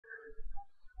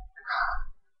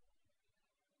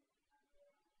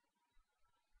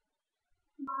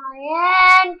My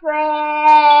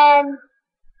entrance.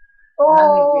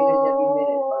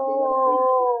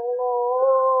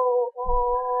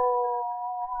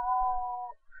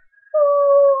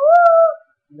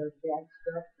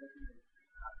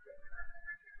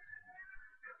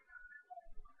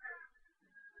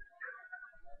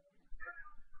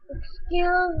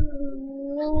 Excuse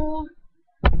me,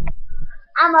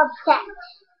 I'm upset.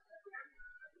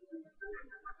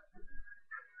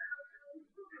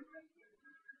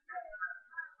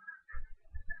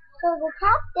 So the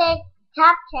top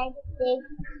tactic to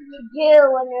do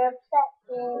when you're upset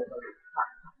is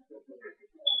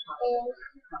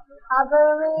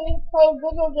probably play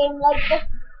video game like this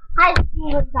high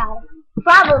school guy.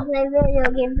 Probably play video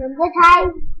games in this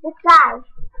guy.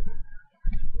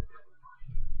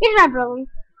 He's not really.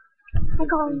 I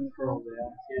call him so.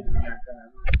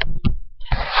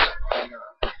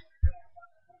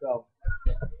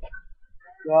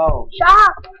 Go.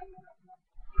 Stop!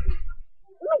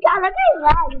 Oh my god, look at his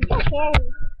legs. He's so scary.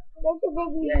 That's a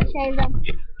big you can shave them.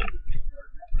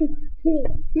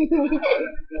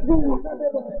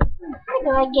 I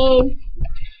know a game.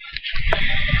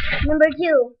 Number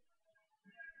 2.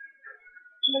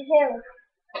 The heck?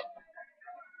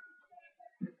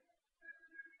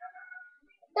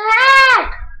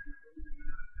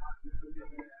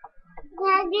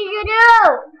 What did you do?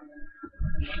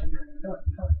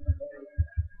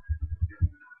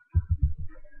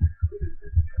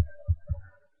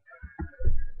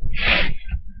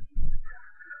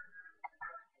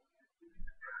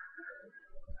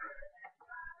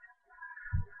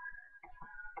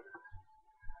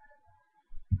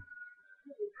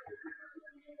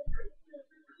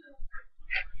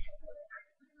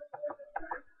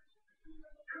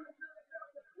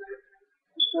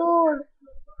 Dude,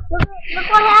 look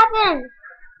what happened.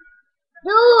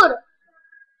 Dude,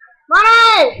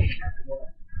 Ronald,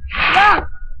 look.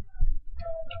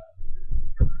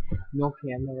 No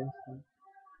camera.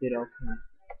 Did okay.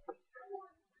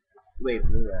 Wait,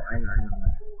 I know.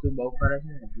 Tu bau para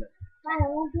hai na. I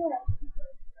won't do it.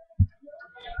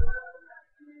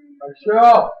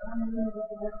 Sure.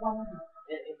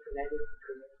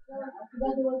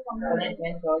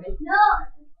 No.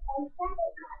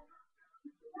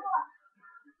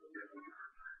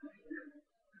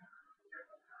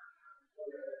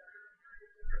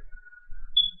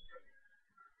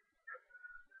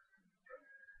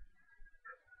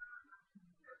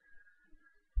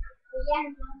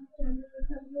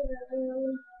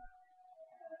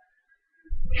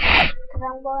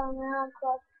 I'm going around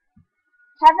close.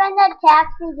 Having the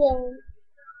taxi game.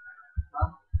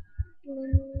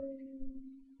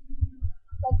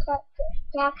 The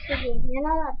taxi game. You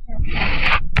know that taxi.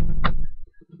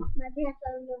 My parents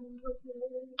are going to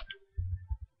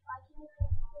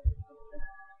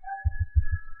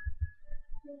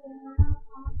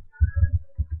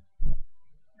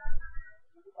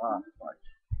Watch.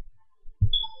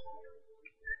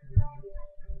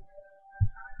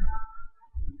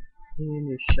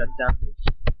 You shut down this.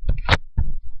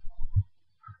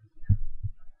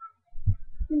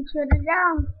 You shut it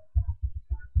down.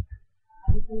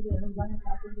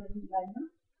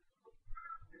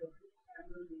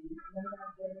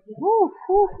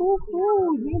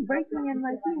 You break me in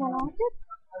my team, won't it?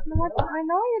 I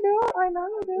know you do.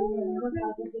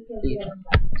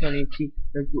 So नीचे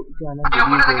तो आना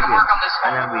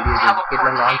video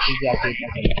कितना launch की जाती है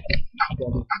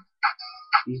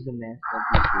is the mess of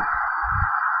this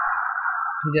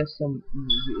just some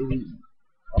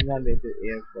I'm not way to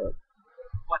airport.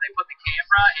 Well, they put the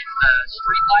camera in the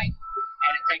street light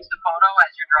and it takes the photo as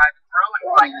you're driving through and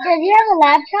like Does he have a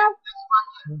laptop?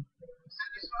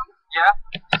 yeah.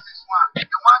 This is one. The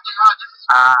one they have, this is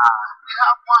one. They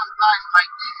have one line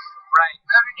like this. Right.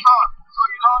 Very short. So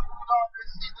you don't always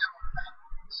see them.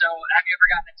 So have you ever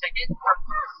gotten a ticket from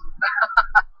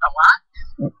a what?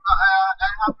 I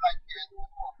have like 10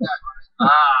 of that already. So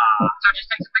it just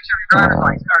takes a picture of your driver's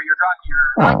license or your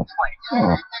license plate.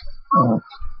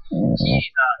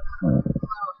 Jesus. So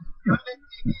the only thing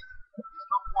is, there's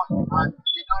no point, but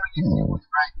they don't really see who's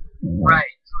right.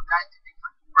 Right. So that's the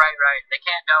difference. Right. They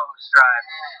can't know who's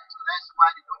driving. Yeah, so that's why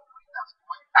they don't put it as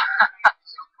point.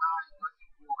 So now it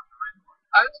doesn't go on the record.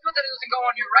 It's good that it doesn't go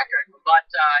on your record, but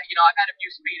I've had a few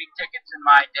speeding tickets in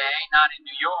my day, not in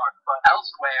New York, but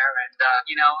elsewhere, and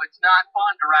it's not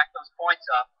fun to rack those points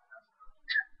up.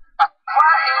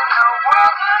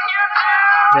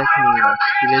 That's New York.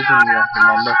 He lives in New York,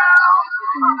 remember?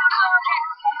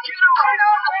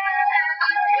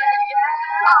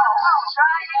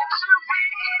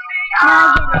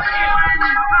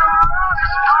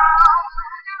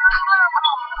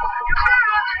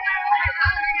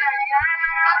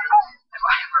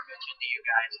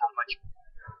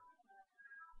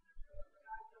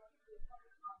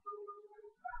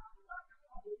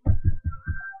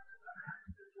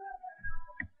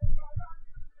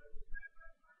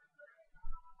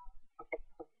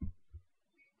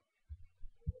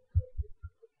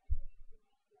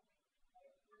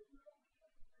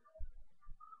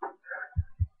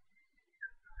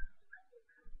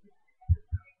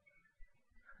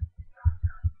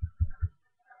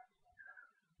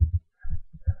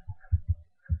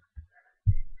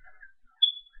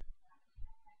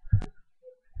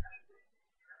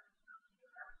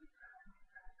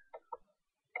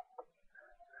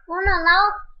 No, now.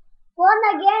 Go on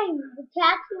the game. The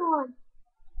taxi one.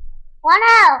 Go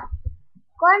now.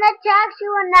 Go on the taxi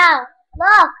one now.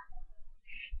 Look.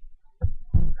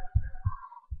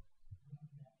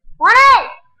 Want it?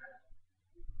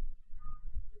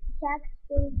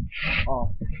 Taxi.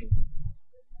 Oh.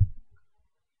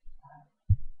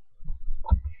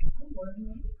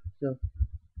 So,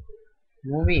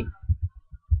 movie.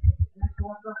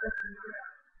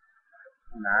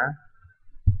 Nah.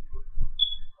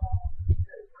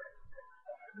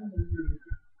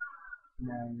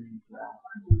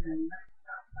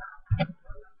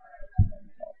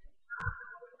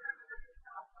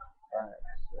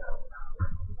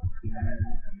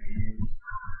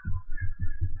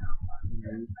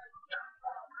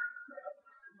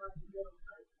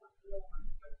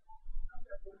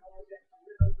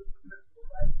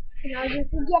 Now you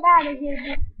can get out of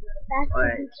here. That's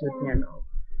Alright, so channel.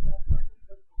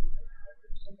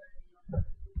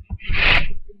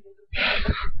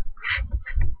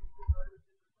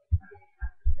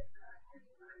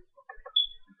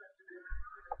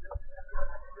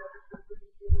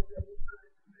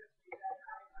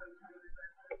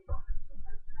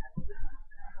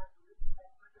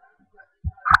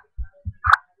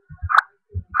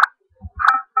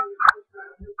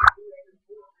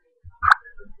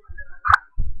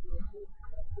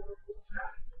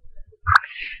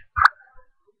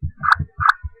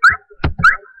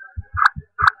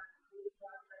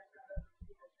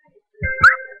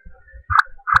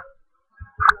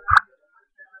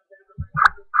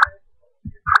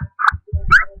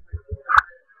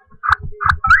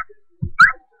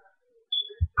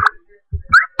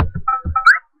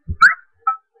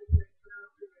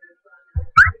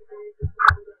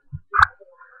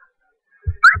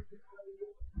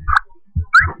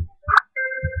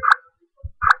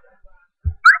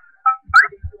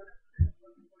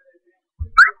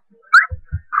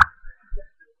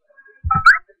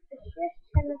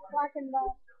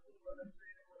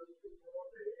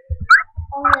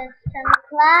 Oh, it's 10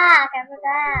 o'clock. I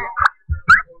forgot.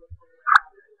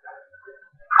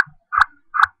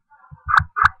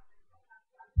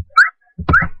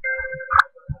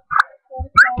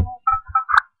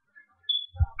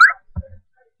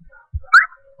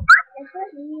 This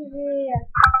was easy.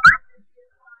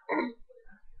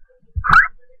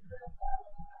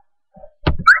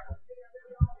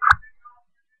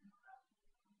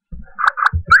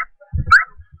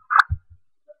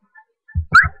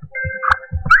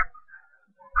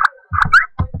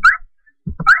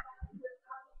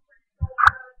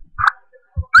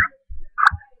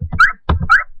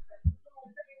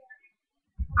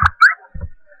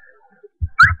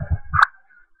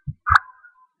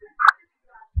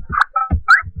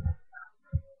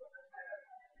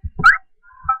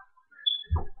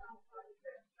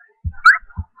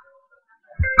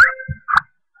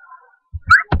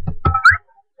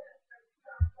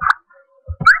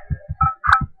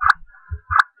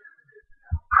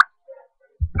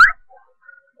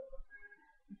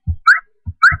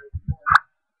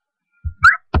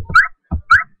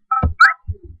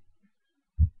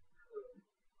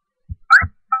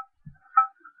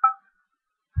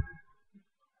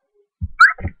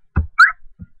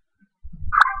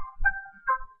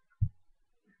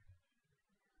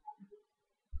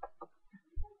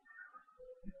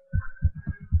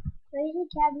 Crazy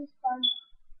Cab is fun.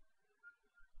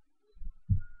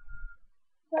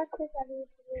 What's this other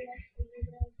video?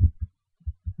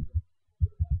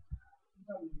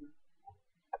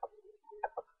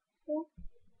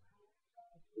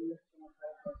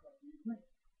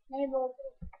 नहीं बोलते